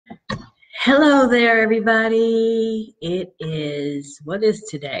Hello there, everybody. What is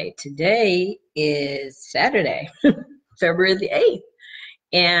today? Today is Saturday, February the 8th.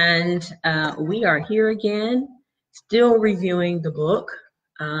 And we are here again, still reviewing the book,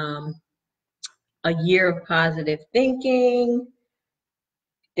 A Year of Positive Thinking,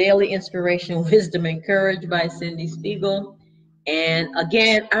 Daily Inspiration, Wisdom, and Courage by Cyndie Spiegel. And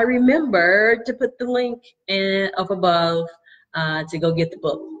again, I remembered to put the link up above to go get the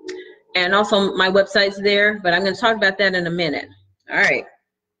book. And also my website's there, but I'm going to talk about that in a minute. All right.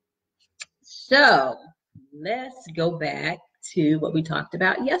 So let's go back to what we talked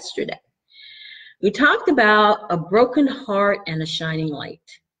about yesterday. We talked about a broken heart and a shining light.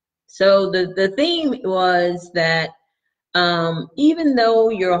 So the theme was that even though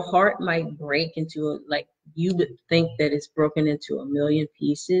your heart might break into, like you would think that it's broken into a million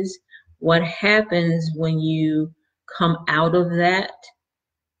pieces, what happens when you come out of that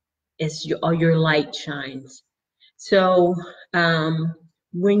is your light shines. So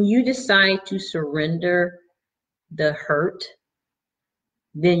when you decide to surrender the hurt,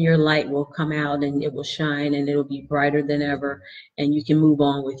 then your light will come out and it will shine and it'll be brighter than ever and you can move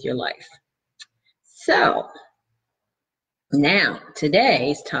on with your life. So now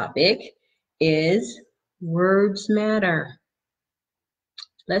today's topic is words matter.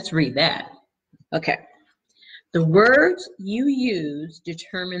 Let's read that. Okay. The words you use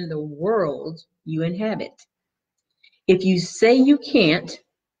determine the world you inhabit. If you say you can't,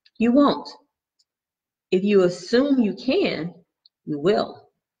 you won't. If you assume you can, you will.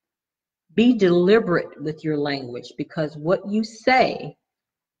 Be deliberate with your language because what you say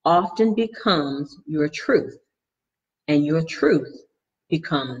often becomes your truth, and your truth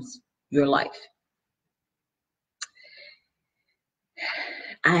becomes your life.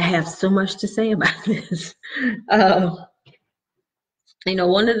 I have so much to say about this.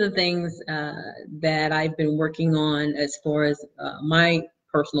 One of the things that I've been working on as far as my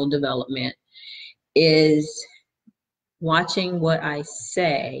personal development is watching what I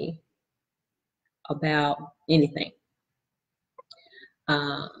say about anything.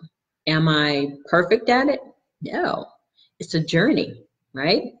 Am I perfect at it? No. It's a journey,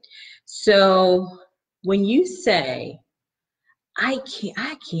 right? So when you say, I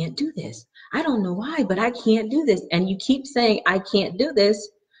can't do this. I don't know why, but I can't do this. And you keep saying, I can't do this.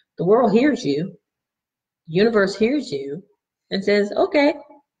 The world hears you. The universe hears you and says, okay,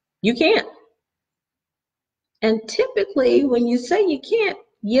 you can't. And typically when you say you can't,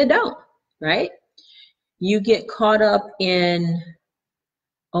 you don't, right? You get caught up in,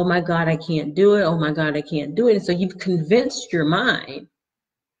 oh my God, I can't do it. Oh my God, I can't do it. And so you've convinced your mind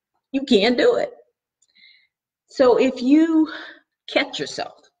you can't do it. So if you catch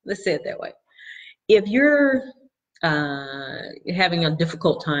yourself, let's say it that way. If you're having a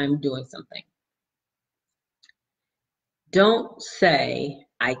difficult time doing something, don't say,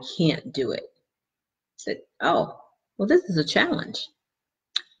 I can't do it. Say, oh, well, this is a challenge.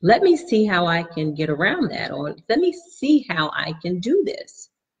 Let me see how I can get around that, or let me see how I can do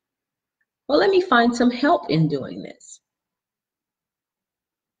this. Well, let me find some help in doing this.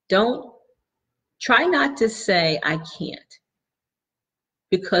 Try not to say, I can't,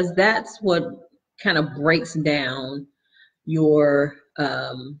 because that's what kind of breaks down your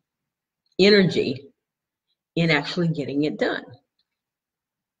energy in actually getting it done.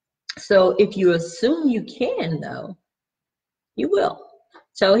 So if you assume you can, though, you will.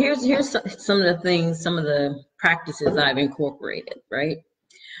 So here's some of the things, some of the practices I've incorporated, right?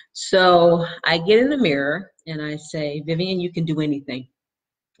 So I get in the mirror and I say, Vivian, you can do anything.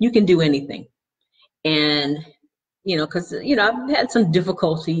 You can do anything. And, because, I've had some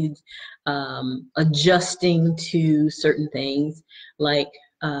difficulties adjusting to certain things. Like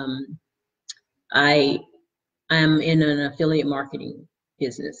I am in an affiliate marketing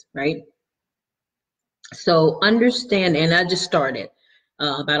business, right? So understand, and I just started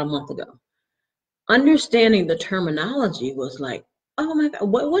about a month ago. Understanding the terminology was like, oh my God,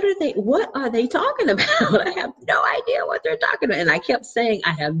 what are they talking about? I have no idea what they're talking about. And I kept saying,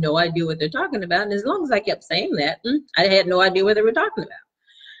 I have no idea what they're talking about. And as long as I kept saying that, I had no idea what they were talking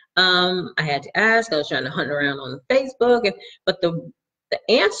about. I had to ask, I was trying to hunt around on Facebook, but the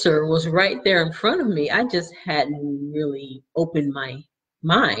answer was right there in front of me. I just hadn't really opened my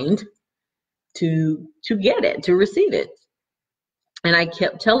mind to get it, to receive it. And I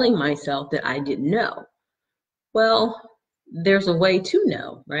kept telling myself that I didn't know. Well, there's a way to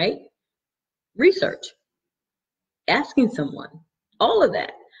know, right? Research, asking someone, all of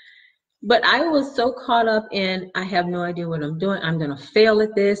that. But I was so caught up in, I have no idea what I'm doing. I'm going to fail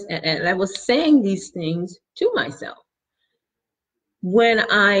at this. And I was saying these things to myself. when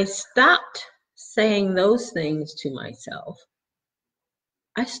I stopped saying those things to myself,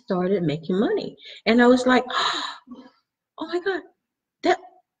 I started making money. And I was like, oh my God,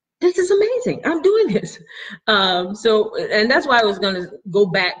 this is amazing. I'm doing this. And that's why I was going to go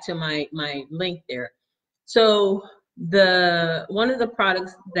back to my link there. So one of the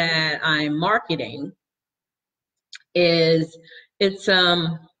products that I'm marketing is it's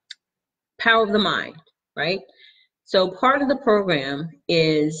Power of the Mind, right? So part of the program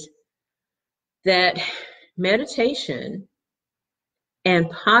is that meditation and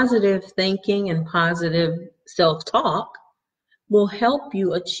positive thinking and positive self-talk will help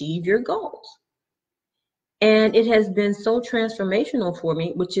you achieve your goals. And it has been so transformational for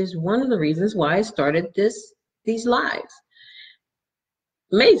me, which is one of the reasons why I started these lives.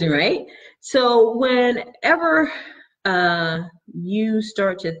 Amazing, right? So whenever you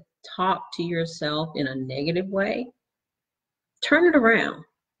start to talk to yourself in a negative way, turn it around.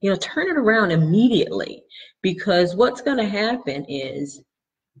 Turn it around immediately, because what's going to happen is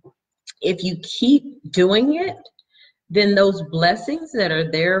if you keep doing it, then those blessings that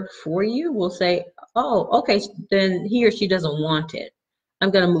are there for you will say, oh, okay, then he or she doesn't want it.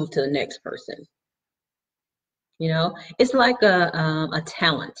 I'm going to move to the next person. It's like a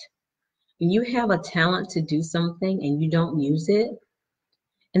talent. When you have a talent to do something and you don't use it,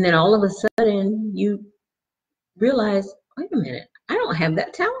 and then all of a sudden you realize, wait a minute, I don't have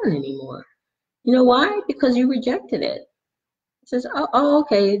that talent anymore. You know why? Because you rejected it. It says, oh,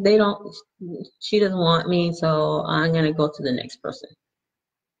 okay, she doesn't want me, so I'm going to go to the next person.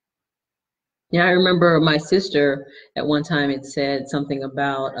 I remember my sister at one time had said something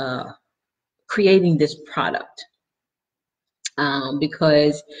about creating this product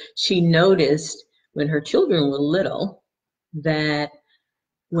because she noticed when her children were little that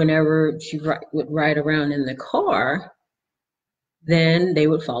whenever she would ride around in the car, then they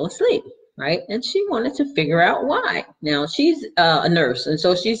would fall asleep, right? And she wanted to figure out why. Now, she's a nurse, and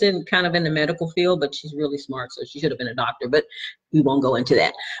so she's kind of in the medical field, but she's really smart, so she should have been a doctor, but we won't go into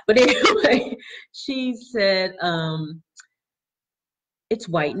that. But anyway, she said, it's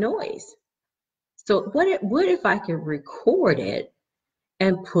white noise. So what if I could record it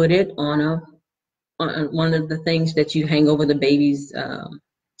and put it on one of the things that you hang over the baby's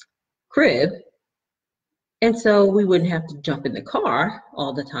crib, and so we wouldn't have to jump in the car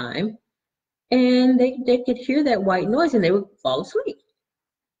all the time, and they could hear that white noise and they would fall asleep.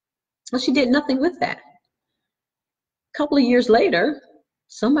 Well, she did nothing with that. A couple of years later,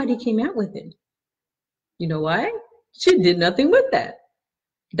 somebody came out with it. You know why? She did nothing with that.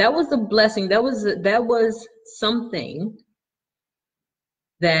 That was a blessing. That was something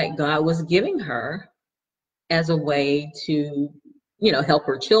that God was giving her as a way to, help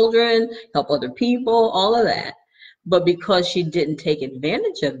her children, help other people, all of that. But because she didn't take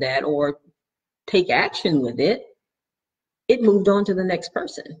advantage of that or take action with it, it moved on to the next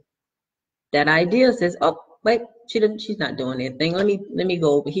person. That idea says, oh, wait, she's not doing anything. Let me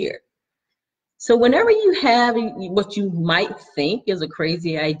go over here. So whenever you have what you might think is a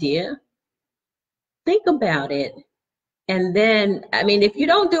crazy idea, think about it. And then, if you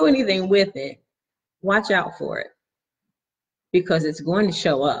don't do anything with it, watch out for it, because it's going to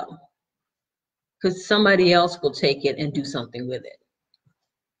show up, because somebody else will take it and do something with it.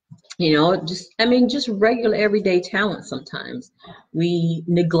 Just regular everyday talents. Sometimes we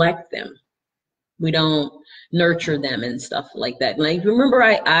neglect them. We don't nurture them and stuff like that. Like, remember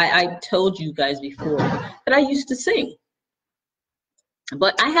I told you guys before that I used to sing,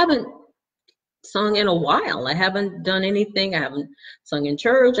 but I haven't sung in a while. I haven't done anything. I haven't sung in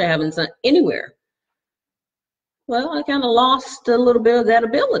church. I haven't sung anywhere. Well, I kind of lost a little bit of that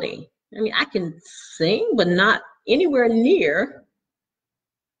ability. I can sing, but not anywhere near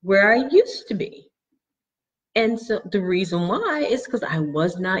where I used to be. And so the reason why is because I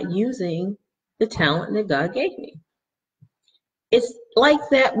was not using the talent that God gave me. It's like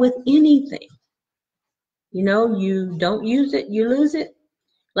that with anything. You don't use it, you lose it.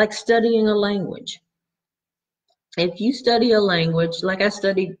 Like studying a language. If you study a language, like I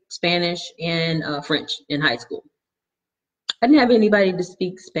studied Spanish and French in high school, I didn't have anybody to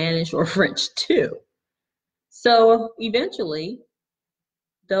speak Spanish or French to. So eventually,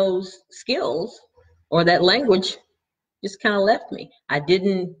 those skills or that language just kind of left me. I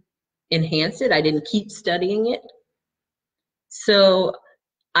didn't enhance it. I didn't keep studying it. So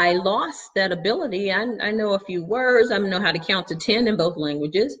I lost that ability. I know a few words. I know how to count to 10 in both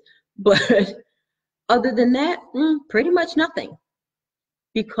languages. But other than that, pretty much nothing.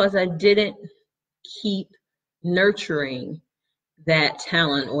 Because I didn't keep nurturing that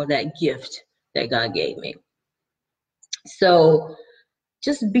talent or that gift that God gave me. So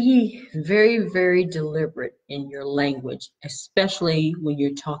just be very, very deliberate in your language, especially when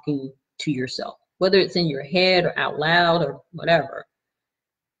you're talking to yourself, whether it's in your head or out loud or whatever.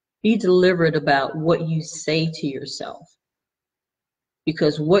 Be deliberate about what you say to yourself,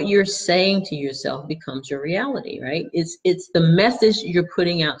 because what you're saying to yourself becomes your reality, right? It's the message you're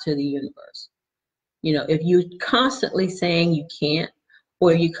putting out to the universe. You know, if you're constantly saying you can't,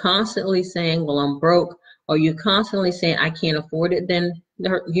 or you're constantly saying, well, I'm broke, or you're constantly saying I can't afford it, then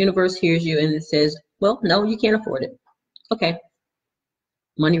the universe hears you and it says, well, no, you can't afford it. Okay.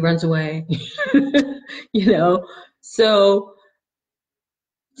 Money runs away. You know, so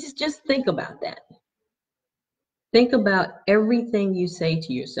just think about that. Think about everything you say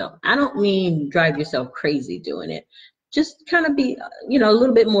to yourself. I don't mean drive yourself crazy doing it. Just kind of be, you know, a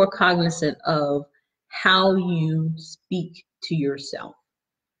little bit more cognizant of how you speak to yourself,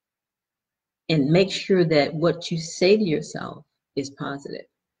 and make sure that what you say to yourself is positive.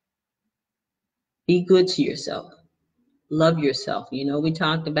 Be good to yourself. Love yourself. You know, we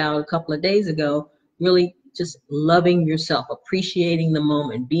talked about a couple of days ago, really just loving yourself, appreciating the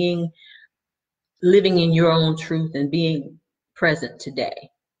moment, living in your own truth and being present today.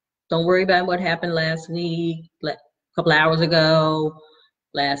 Don't worry about what happened last week, a couple hours ago,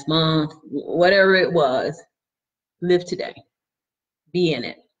 last month, whatever it was. Live today. Be in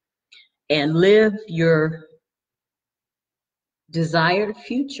it. And live your desired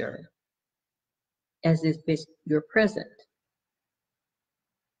future as if it's your present.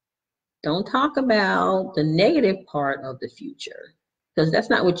 Don't talk about the negative part of the future, because that's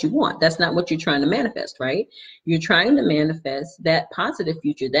not what you want. That's not what you're trying to manifest, right? You're trying to manifest that positive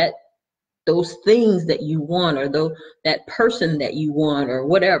future, those things that you want, or that person that you want, or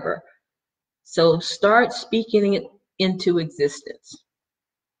whatever. So start speaking it into existence,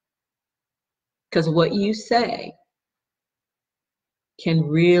 because what you say can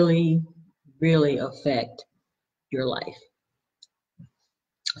really, really affect your life.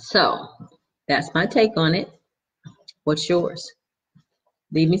 So that's my take on it. What's yours?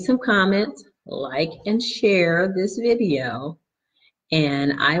 Leave me some comments, like and share this video,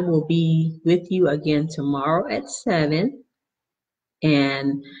 and I will be with you again tomorrow at 7.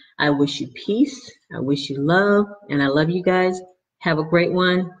 And I wish you peace. I wish you love, and I love you guys. Have a great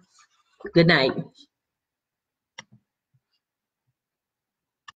one. Good night.